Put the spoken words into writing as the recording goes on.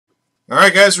All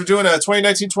right, guys, we're doing a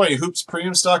 2019-20 Hoops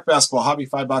Premium Stock Basketball Hobby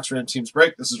 5-box Ram Teams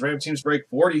Break. This is Ram Teams Break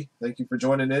 40. Thank you for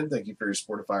joining in. Thank you for your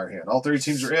support of Firehand. All 30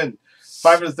 teams are in.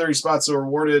 5 of the 30 spots are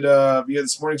awarded via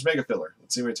this morning's Mega Filler.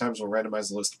 Let's see how many times we'll randomize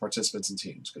the list of participants and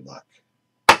teams. Good luck.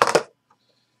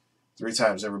 3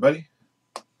 times, everybody.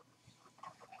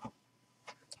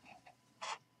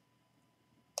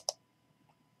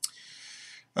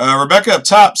 Rebecca up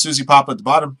top, Susie Papa at the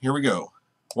bottom. Here we go.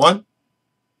 1,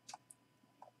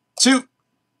 2,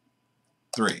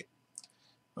 3.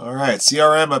 All right,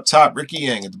 CRM up top, Ricky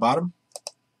Yang at the bottom.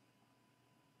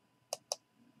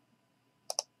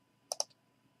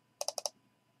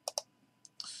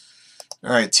 All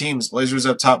right, teams, Blazers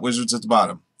up top, Wizards at the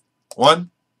bottom.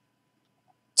 1,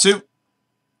 2,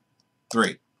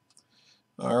 3.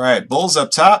 All right, Bulls up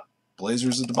top,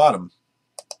 Blazers at the bottom.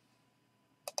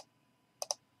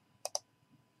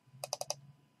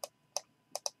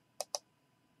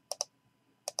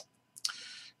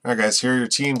 All right, guys, here are your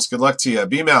teams. Good luck to you.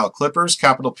 BMAL, Clippers,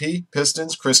 Capital P,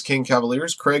 Pistons, Chris King,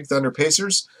 Cavaliers, Craig, Thunder,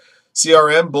 Pacers,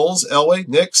 CRM, Bulls, Elway,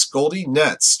 Knicks, Goldie,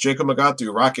 Nets, Jacob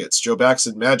Magatu, Rockets, Joe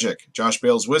Baxton, Magic, Josh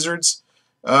Bales, Wizards,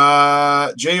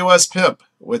 JUS Pimp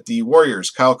with the Warriors,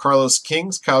 Kyle Carlos,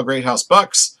 Kings, Kyle Greathouse,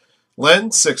 Bucks,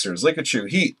 Len, Sixers, Likachu,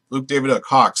 Heat, Luke David Hook,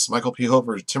 Hawks, Michael P.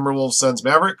 Hofer, Timberwolves, Suns,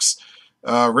 Mavericks,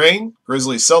 Rain,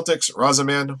 Grizzlies, Celtics,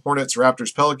 Rosamand, Hornets,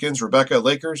 Raptors, Pelicans, Rebecca,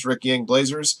 Lakers, Rick Yang,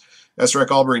 Blazers,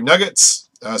 SREC Albury, Nuggets,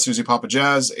 Susie Papa,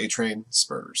 Jazz, A-Train,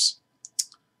 Spurs.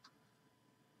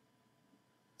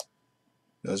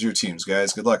 Those are your teams,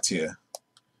 guys. Good luck to you.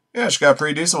 Yeah, she got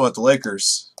pretty decent with the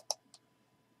Lakers.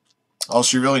 All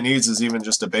she really needs is even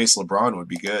just a base LeBron would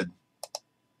be good.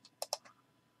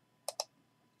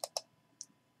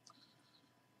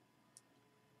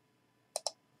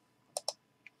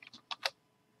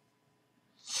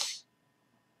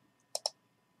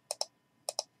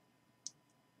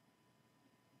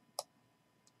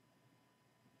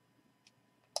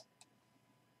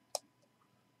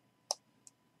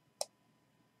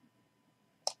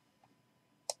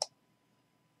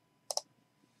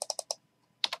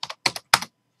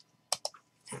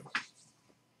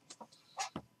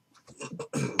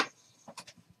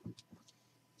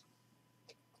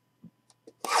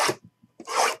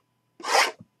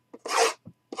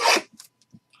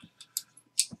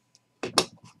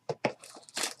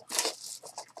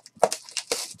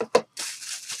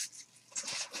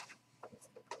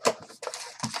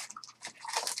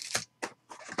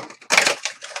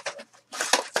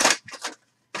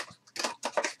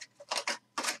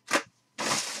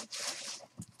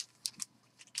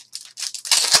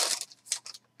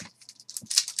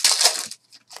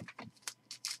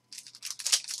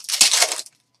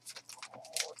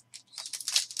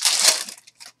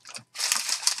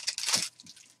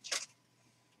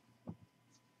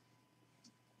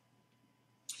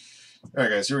 All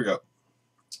right, guys, here we go.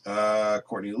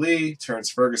 Courtney Lee,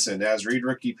 Terrence Ferguson, Naz Reid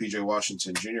rookie, PJ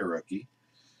Washington Jr. rookie,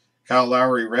 Kyle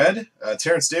Lowry red,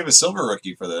 Terrence Davis silver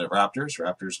rookie for the Raptors.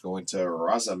 Raptors going to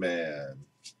Rosamand.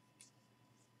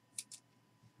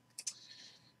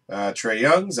 Trae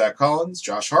Young, Zach Collins,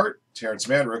 Josh Hart, Terrence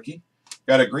Mann rookie.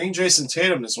 Got a green Jason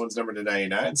Tatum. This one's numbered to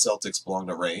 99. Celtics belong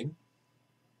to Rain.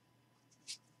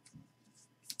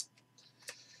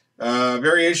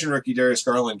 Variation rookie Darius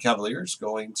Garland, Cavaliers,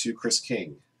 going to Chris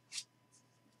King.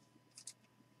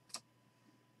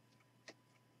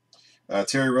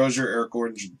 Terry Rozier, Eric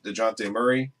Gordon, DeJounte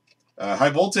Murray. High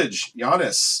voltage,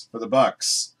 Giannis for the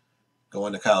Bucks,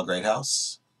 going to Kyle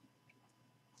Greathouse.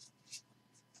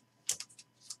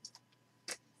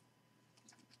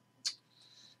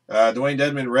 Dwayne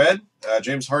Dedman red,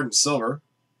 James Harden silver.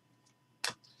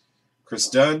 Chris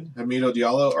Dunn, Hamido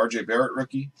Diallo, RJ Barrett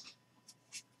rookie.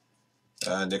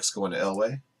 Knicks going to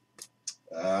Elway.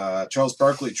 Charles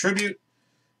Barkley tribute.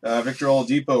 Victor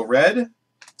Oladipo red.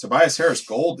 Tobias Harris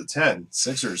gold to 10.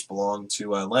 Sixers belong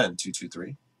to Len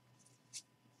 223.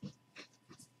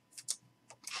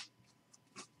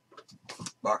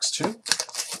 Box 2.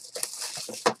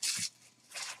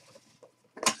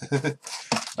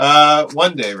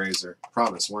 One day, Razor.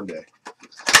 Promise, one day.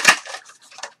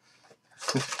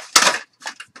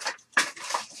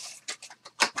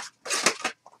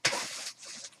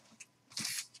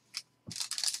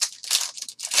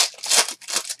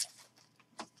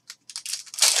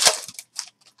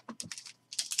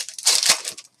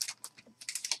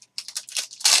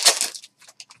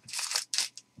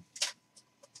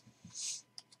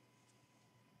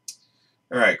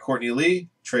 All right, Courtney Lee,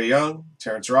 Trae Young,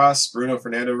 Terrence Ross, Bruno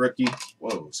Fernando rookie.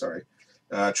 Whoa, sorry.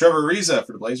 Trevor Ariza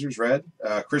for the Blazers, red.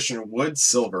 Christian Wood,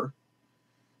 silver.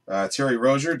 Terry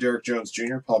Rozier, Derek Jones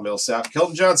Jr., Paul Millsap,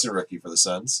 Keldon Johnson rookie for the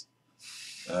Suns.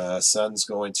 Suns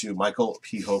going to Michael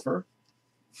P. Hofer.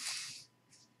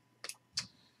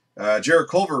 Jarrett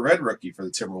Culver, red rookie for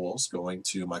the Timberwolves, going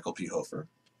to Michael P. Hofer.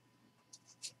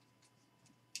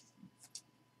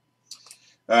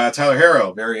 Tyler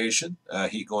Herro, variation.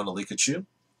 Heat going to Likachu.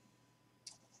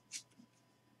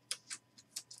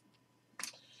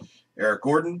 Eric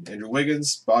Gordon, Andrew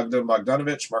Wiggins, Bogdan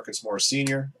Bogdanovic, Marcus Morris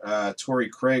Sr., Torrey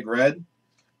Craig, red.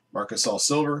 Marcus All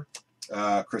Silver,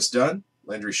 Chris Dunn,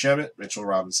 Landry Shamet, Mitchell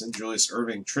Robinson, Julius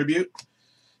Irving tribute.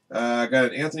 Got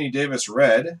an Anthony Davis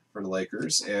red for the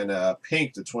Lakers, and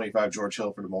pink to 25 George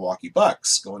Hill for the Milwaukee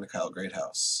Bucks, going to Kyle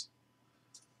Greathouse.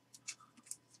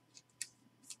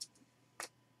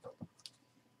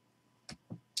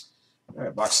 All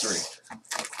right, box 3.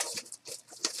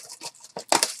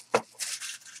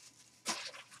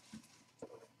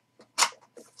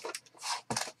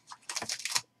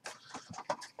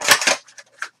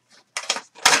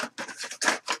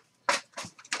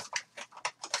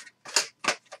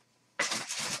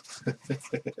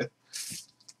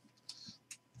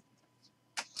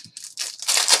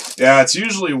 Yeah, it's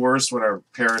usually worse when our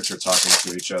parents are talking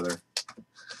to each other.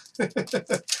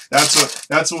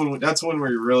 that's when we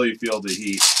really feel the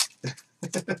heat.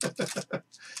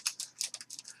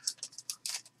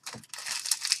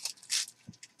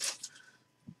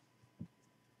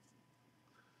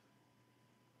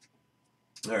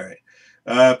 All right.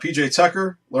 PJ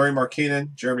Tucker, Laurie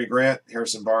Markkanen, Jeremy Grant,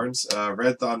 Harrison Barnes,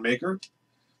 red Thon Maker,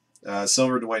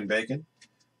 silver Dwayne Bacon,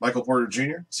 Michael Porter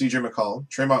Jr., CJ McCollum,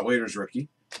 Tremont Waiters rookie,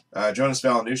 Jonas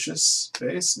Valanciunas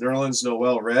base, Nerlens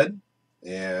Noel red,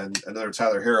 and another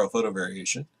Tyler Herro photo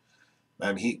variation.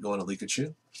 Miami Heat going to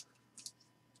Likachu.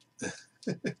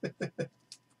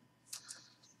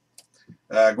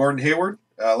 Gordon Hayward,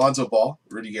 Lonzo Ball,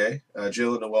 Rudy Gay,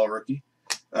 Jalen Noel rookie,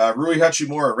 Rui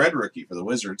Hachimura red rookie for the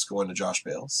Wizards going to Josh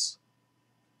Bales.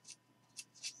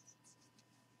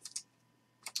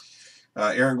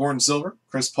 Aaron Gordon silver,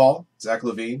 Chris Paul, Zach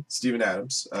LaVine, Steven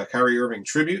Adams, Kyrie Irving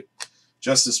tribute,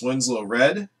 Justice Winslow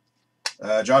red,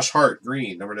 Josh Hart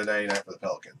green, number 99 for the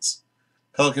Pelicans.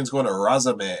 Pelicans going to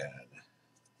Raza Man.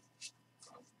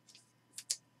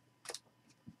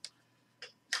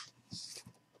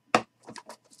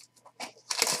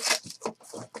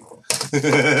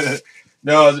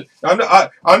 No, I'm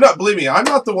not. Believe me, I'm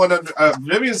not the one.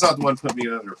 Vivian's not the one putting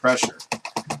me under pressure.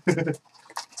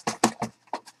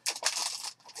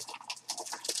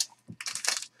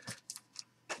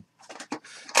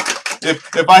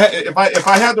 If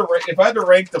I had to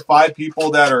rank the 5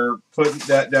 people that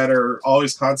are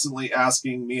always constantly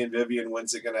asking me and Vivian,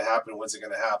 when's it going to happen? When's it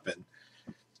going to happen?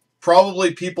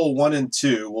 Probably people 1 and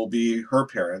 2 will be her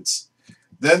parents.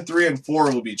 Then 3 and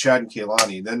 4 will be Chad and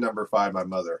Kaylani. Then number 5, my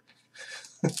mother.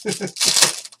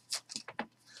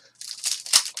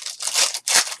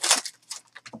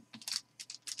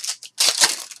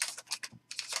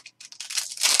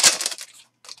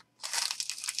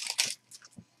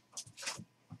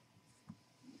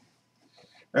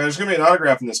 There's going to be an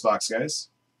autograph in this box, guys.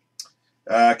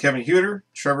 Kevin Huter,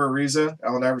 Trevor Ariza,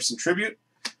 Allen Iverson tribute.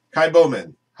 Kai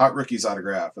Bowman, hot rookies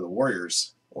autograph for the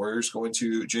Warriors. Warriors going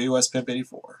to JUS Pimp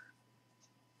 84.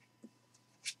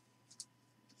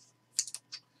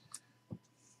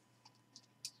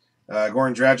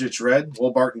 Goran Dragic red,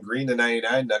 Will Barton green to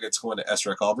 99. Nuggets going to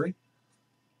Esric Aubrey.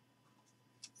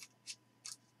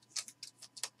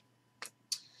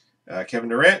 Kevin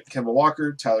Durant, Kemba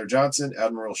Walker, Tyler Johnson,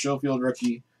 Admiral Schofield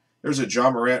rookie. There's a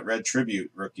John Morant red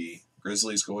tribute rookie.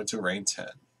 Grizzlies going to Rain 10.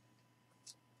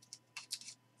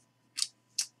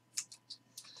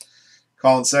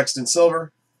 Colin Sexton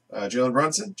silver, Jalen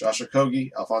Brunson, Josh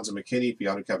Okogie, Alfonso McKinney,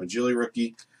 Piano Cavagili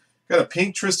rookie. Got a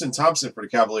pink Tristan Thompson for the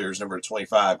Cavaliers, number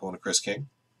 25, going to Chris King.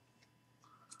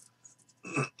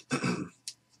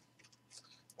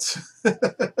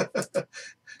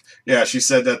 Yeah, she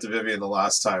said that to Vivian the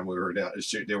last time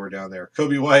they were down there.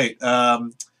 Kobe White,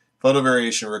 photo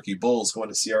variation rookie, Bulls going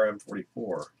to CRM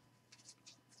 44.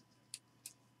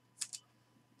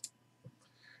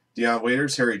 Deion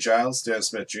Waiters, Harry Giles, Dan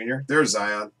Smith Jr. There's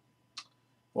Zion.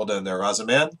 Well done there,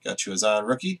 Razaman. Got you a Zion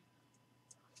rookie.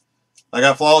 I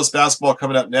got Flawless Basketball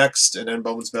coming up next, and then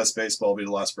Bowman's Best Baseball will be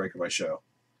the last break of my show.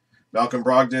 Malcolm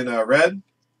Brogdon, red.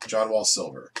 John Wall,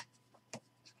 silver.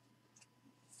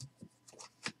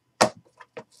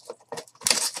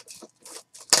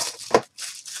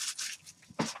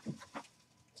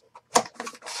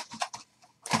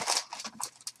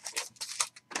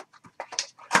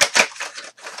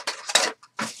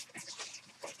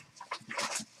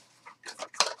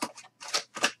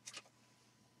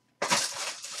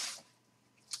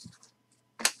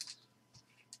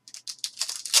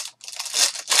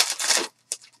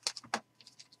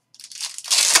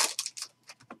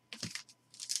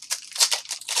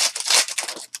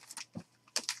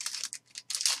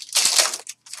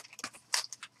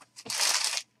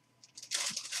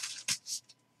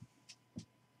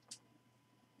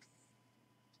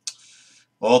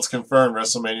 Well, it's confirmed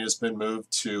WrestleMania has been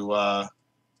moved to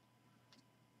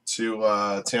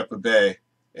Tampa Bay,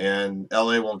 and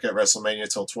LA won't get WrestleMania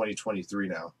until 2023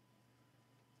 now.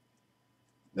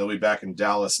 They'll be back in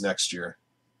Dallas next year.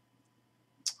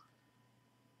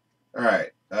 All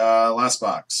right, last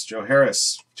box. Joe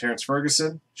Harris, Terrence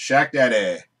Ferguson, Shaq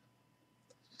Daddy.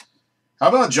 How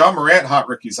about John Morant hot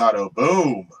rookies auto?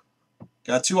 Boom.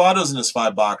 Got 2 autos in this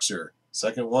 5-boxer.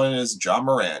 Second one is John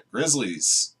Morant,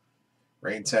 Grizzlies.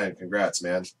 Rain 10, congrats,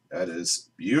 man. That is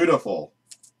beautiful.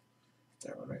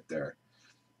 That one right there.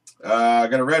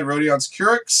 Got a red Rodion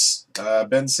Securix.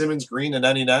 Ben Simmons, green to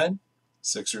 99.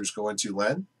 Sixers going to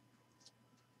Len.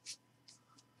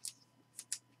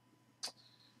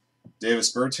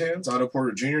 Davis Bertans, Otto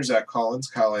Porter Jr., Zach Collins,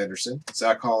 Kyle Anderson.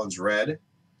 Zach Collins, red.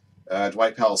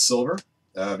 Dwight Powell, silver.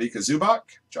 Vika Zubac,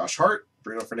 Josh Hart,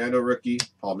 Bruno Fernando, rookie.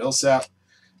 Paul Millsap.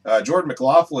 Jordan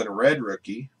McLaughlin, red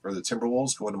rookie for the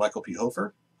Timberwolves, going to Michael P.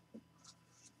 Hofer.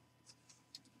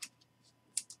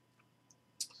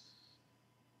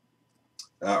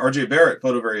 RJ Barrett,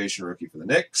 photo variation rookie for the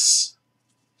Knicks.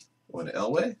 Going to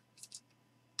Elway.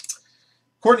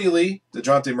 Courtney Lee,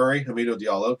 DeJounte Murray, Hamidou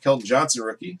Diallo. Keldon Johnson,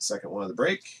 rookie, second one of the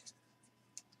break.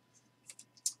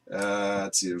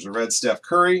 Let's see, there's a red Steph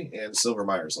Curry and silver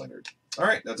Myers Leonard. All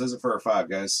right, that does it for our 5,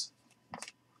 guys.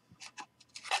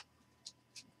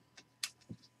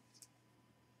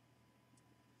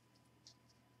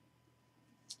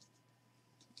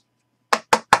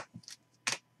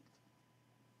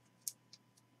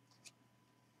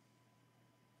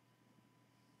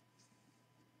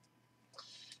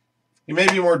 He may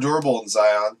be more durable than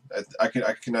Zion. I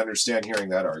can understand hearing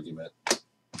that argument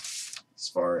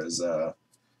as far as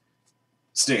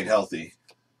staying healthy.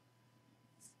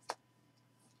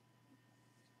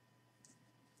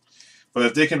 But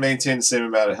if they can maintain the same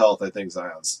amount of health, I think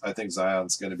Zion's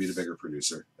going to be the bigger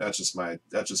producer. That's just my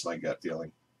gut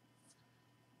feeling.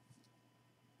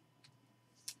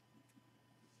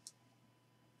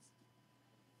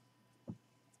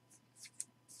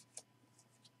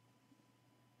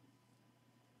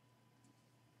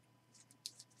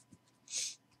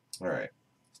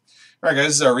 All right, guys,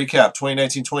 this is our recap.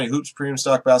 2019-20 Hoops Premium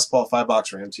Stock Basketball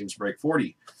 5-box Ram Teams Break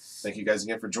 40. Thank you guys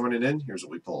again for joining in. Here's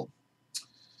what we pulled.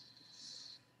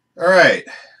 All right,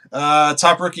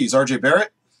 top rookies, RJ Barrett.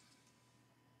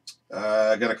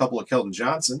 Got a couple of Keldon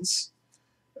Johnsons.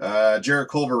 Jarrett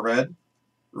Culver, red.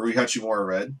 Rui Hachimura,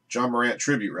 red. John Morant,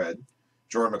 tribute, red.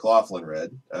 Jordan McLaughlin,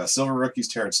 red. Silver rookies,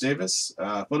 Terrence Davis.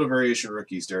 Photo variation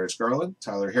rookies, Darius Garland.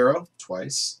 Tyler Herro,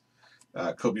 twice.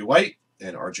 Kobe White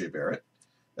and RJ Barrett.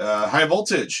 High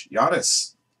voltage,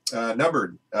 Giannis.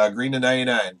 Numbered, green to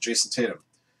 99, Jason Tatum.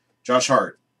 Josh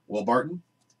Hart, Will Barton.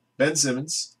 Ben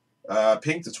Simmons.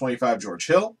 Pink to 25, George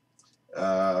Hill.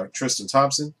 Tristan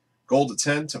Thompson. Gold to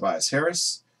 10, Tobias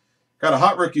Harris. Got a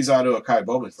hot rookies auto of Kai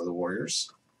Bowman for the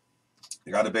Warriors.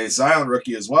 You got a base Zion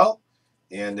rookie as well.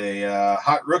 And a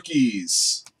hot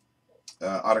rookies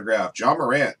autograph, John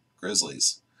Morant,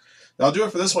 Grizzlies. That'll do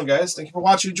it for this one, guys. Thank you for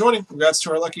watching and joining. Congrats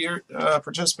to our lucky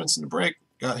participants in the break.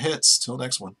 Got hits. Till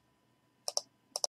next one.